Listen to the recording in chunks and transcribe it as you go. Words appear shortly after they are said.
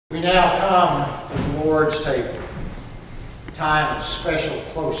We now come to the Lord's table, a time of special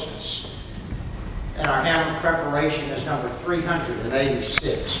closeness. And our hymn of preparation is number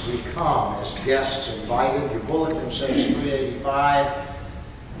 386. We come as guests invited. Your bulletin says 385.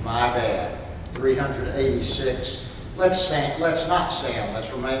 My bad. 386. Let's not stand.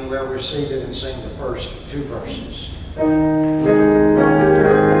 Let's remain where we're seated and sing the first two verses.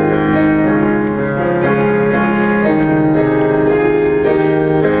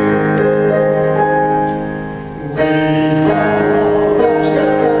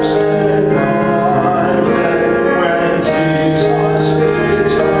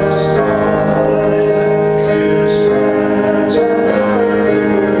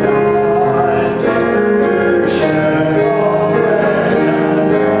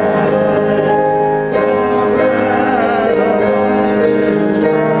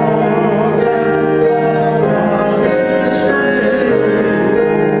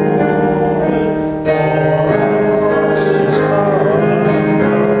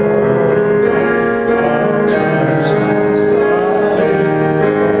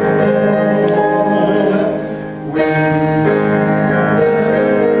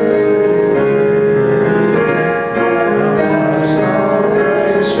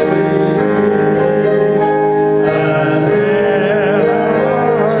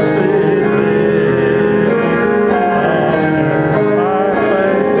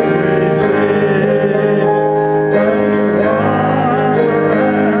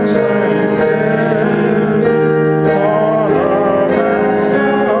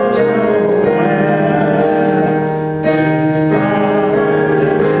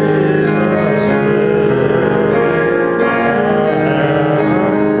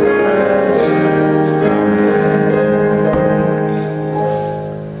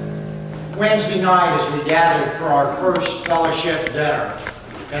 Wednesday night, as we gathered for our first fellowship dinner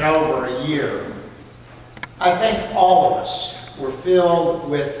in over a year, I think all of us were filled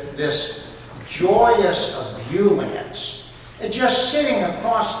with this joyous ebullience at just sitting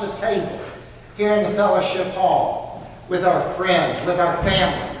across the table here in the fellowship hall with our friends, with our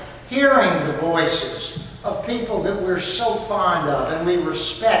family, hearing the voices of people that we're so fond of and we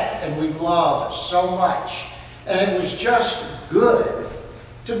respect and we love so much. And it was just good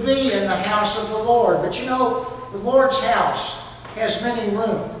to be in the house of the Lord. But you know, the Lord's house has many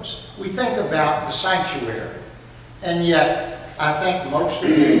rooms. We think about the sanctuary, and yet I think most of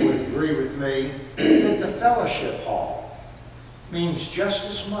you would agree with me that the fellowship hall means just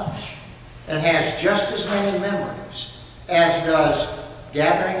as much and has just as many memories as does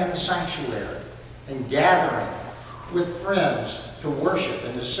gathering in the sanctuary and gathering with friends to worship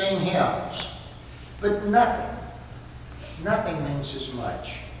and to sing hymns. But nothing means as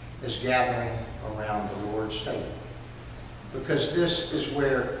much as gathering around the Lord's table, because this is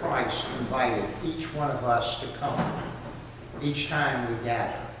where Christ invited each one of us to come each time we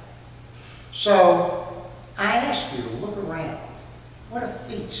gather. So I ask you to look around. What a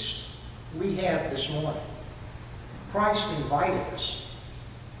feast we have this morning. Christ invited us.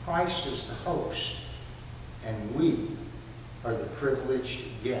 Christ is the host, and we are the privileged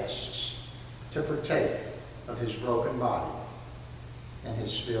guests to partake of his broken body and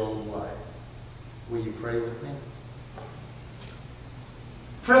his spilled blood. Will you pray with me?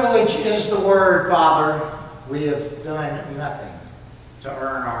 Privilege is the word, Father. We have done nothing to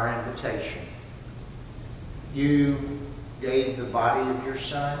earn our invitation. You gave the body of your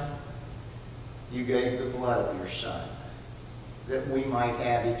Son. You gave the blood of your Son, that we might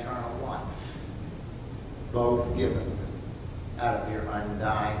have eternal life, both given out of your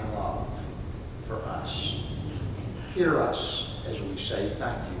undying love for us. Hear us as we say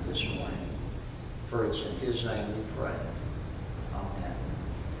thank you this morning, for it's in his name we pray. Amen.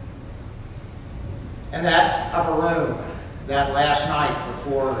 In that upper room, that last night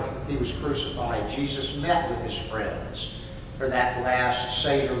before he was crucified, Jesus met with his friends for that last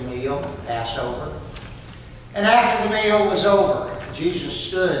Seder meal, Passover. And after the meal was over, Jesus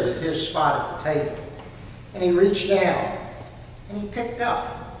stood at his spot at the table, and he reached down and he picked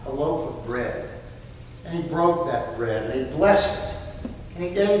up a loaf of bread. And he broke that bread, and he blessed it, and he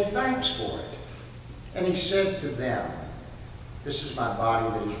gave thanks for it. And he said to them, "This is my body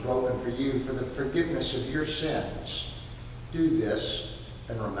that is broken for you for the forgiveness of your sins. Do this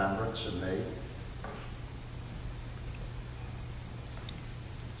in remembrance of me."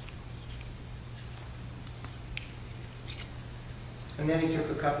 And then he took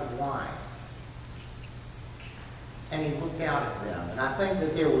a cup of wine, and he looked out at them. And I think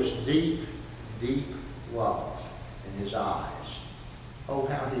that there was deep, deep love in his eyes. Oh,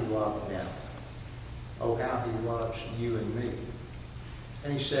 how he loved them. Oh, how he loves you and me.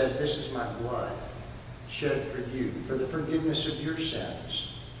 And he said, "This is my blood, shed for you, for the forgiveness of your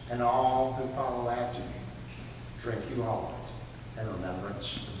sins, and all who follow after you. Drink you all of it in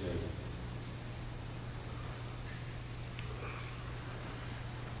remembrance of me."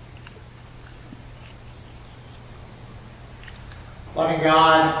 Loving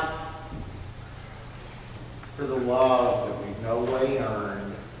God, for the love that we no way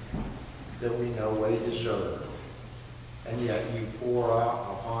earned, that we no way deserve, and yet you pour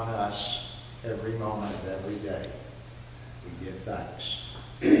out upon us every moment of every day, we give thanks.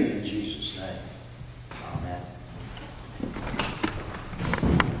 In Jesus' name, amen.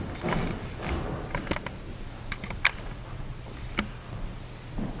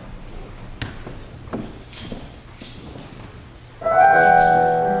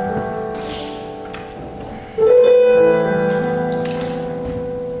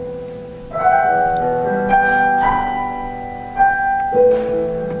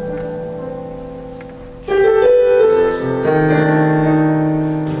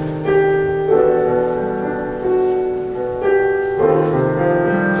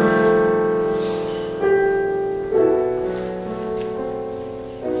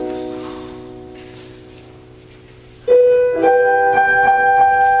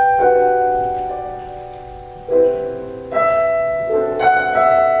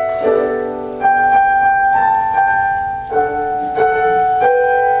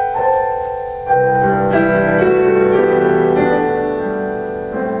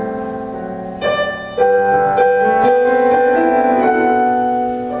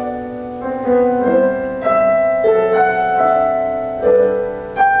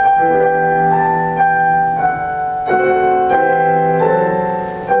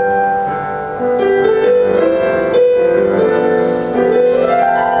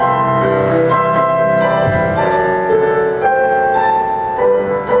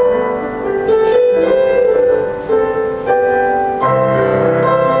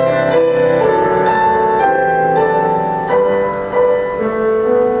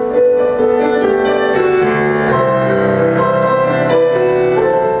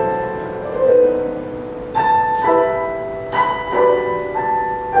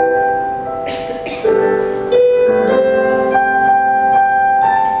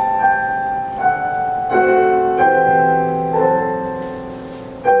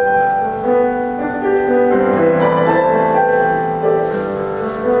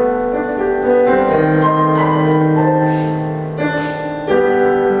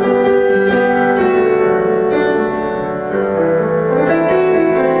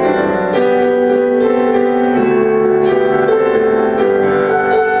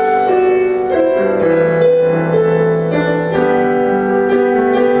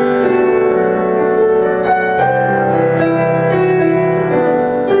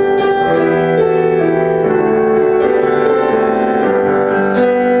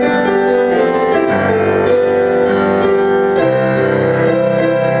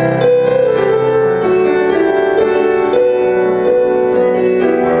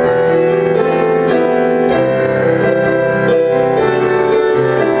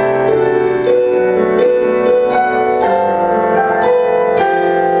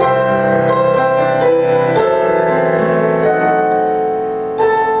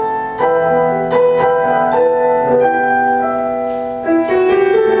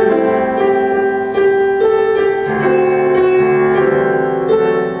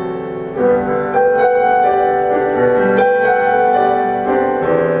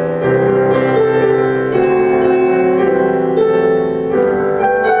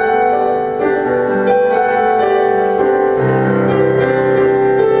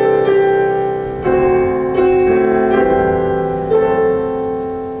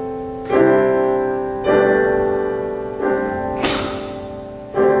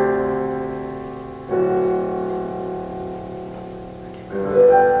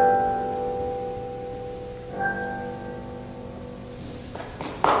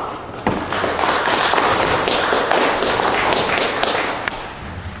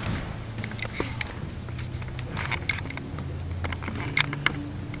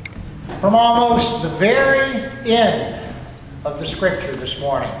 From almost the very end of the scripture this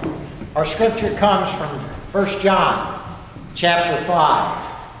morning. Our scripture comes from 1 John chapter 5.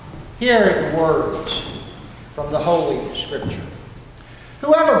 Here are the words from the Holy Scripture.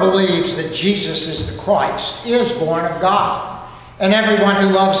 Whoever believes that Jesus is the Christ is born of God, and everyone who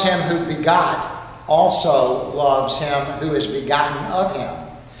loves him who begot also loves him who is begotten of him.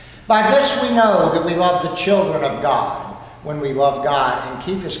 By this we know that we love the children of God, when we love God and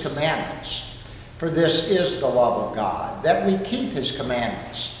keep his commandments. For this is the love of God, that we keep his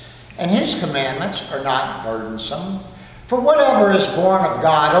commandments. And his commandments are not burdensome. For whatever is born of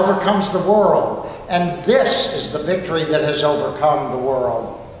God overcomes the world, and this is the victory that has overcome the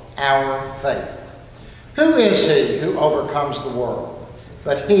world, our faith. Who is he who overcomes the world,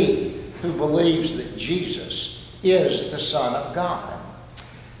 but he who believes that Jesus is the Son of God?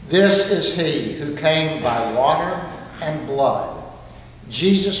 This is he who came by water and blood,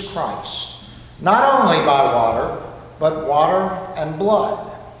 Jesus Christ, not only by water, but water and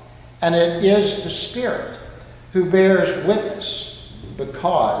blood. And it is the Spirit who bears witness,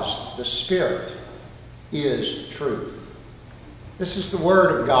 because the Spirit is truth. This is the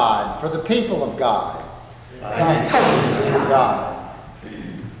word of God for the people of God. Thanks be to God.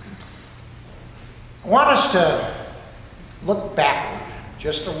 I want us to look backward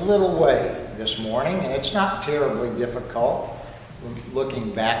just a little way this morning, and it's not terribly difficult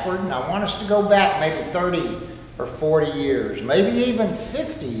looking backward. And I want us to go back maybe 30 or 40 years, maybe even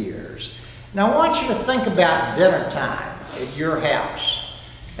 50 years. Now I want you to think about dinner time at your house.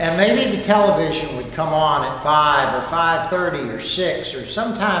 And maybe the television would come on at 5 or 5:30 or 6 or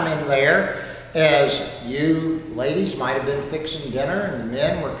sometime in there, as you ladies might have been fixing dinner and the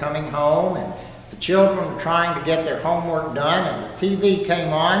men were coming home and the children were trying to get their homework done, and the TV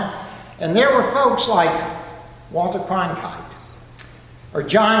came on, and there were folks like Walter Cronkite or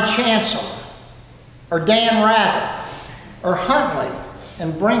John Chancellor or Dan Rather or Huntley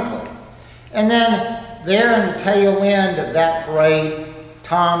and Brinkley. And then there in the tail end of that parade,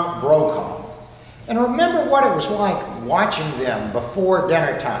 Tom Brokaw. And remember what it was like watching them before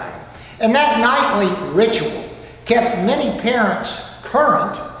dinner time. And that nightly ritual kept many parents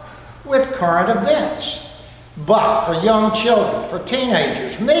current with current events. But for young children, for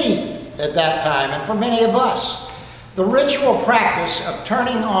teenagers, me at that time, and for many of us, the ritual practice of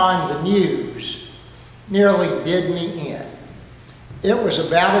turning on the news nearly did me in. It was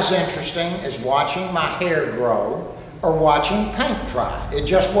about as interesting as watching my hair grow or watching paint dry. It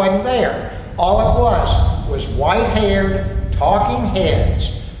just wasn't there. All it was white-haired, talking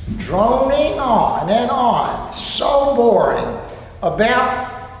heads droning on and on, so boring,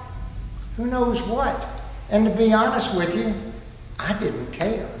 about who knows what. And to be honest with you, I didn't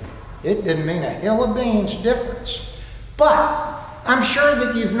care. It didn't mean a hill of beans difference. But I'm sure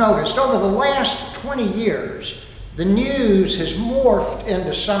that you've noticed over the last 20 years, the news has morphed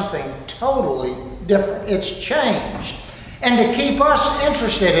into something totally different. It's changed. And to keep us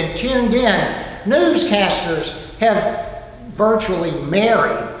interested and tuned in, newscasters have virtually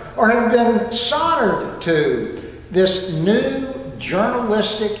married or have been soldered to this new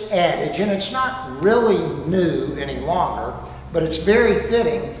journalistic adage. And it's not really new any longer, but it's very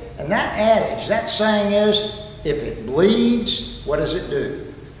fitting. And that adage, that saying is, if it bleeds, what does it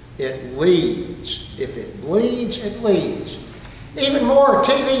do? It leads. If it bleeds, it leads. Even more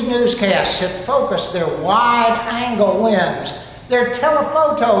TV newscasts have focused their wide-angle lens, their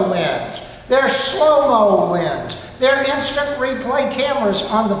telephoto lens, their slow-mo lens, their instant replay cameras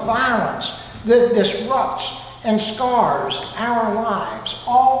on the violence that disrupts and scars our lives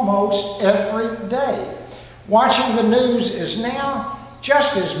almost every day. Watching the news is now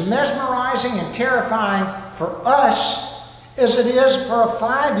just as mesmerizing and terrifying for us as it is for a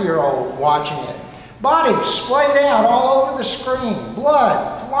 5-year-old watching it. Bodies splayed out all over the screen,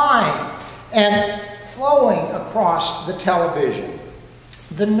 blood flying and flowing across the television.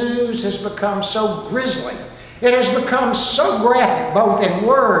 The news has become so grisly. It has become so graphic, both in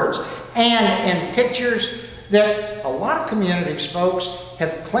words and in pictures, that a lot of communities folks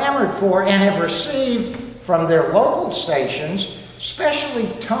have clamored for and have received from their local stations, especially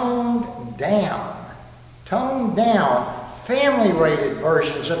toned down, family-rated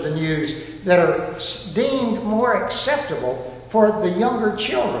versions of the news that are deemed more acceptable for the younger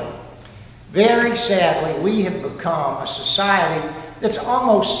children. Very sadly, we have become a society that's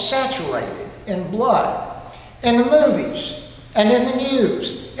almost saturated in blood. In the movies, and in the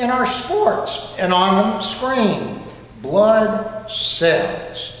news, in our sports, and on the screen, blood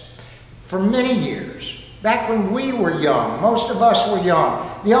sells. For many years, back when we were young, most of us were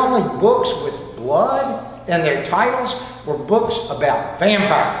young, the only books with blood in their titles were books about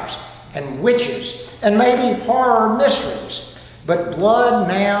vampires and witches and maybe horror mysteries. But blood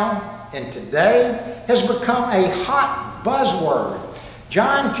now and today has become a hot buzzword.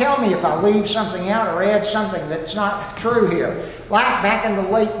 John, tell me if I leave something out or add something that's not true here. Like back in the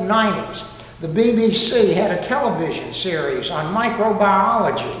late 90s, the BBC had a television series on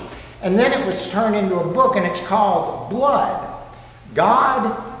microbiology, and then it was turned into a book, and it's called Blood,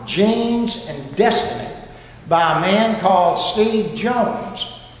 God, Genes, and Destiny, by a man called Steve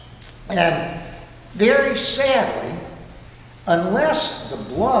Jones. And very sadly, unless the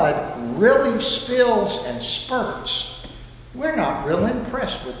blood really spills and spurts, we're not real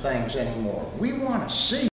impressed with things anymore. We want to see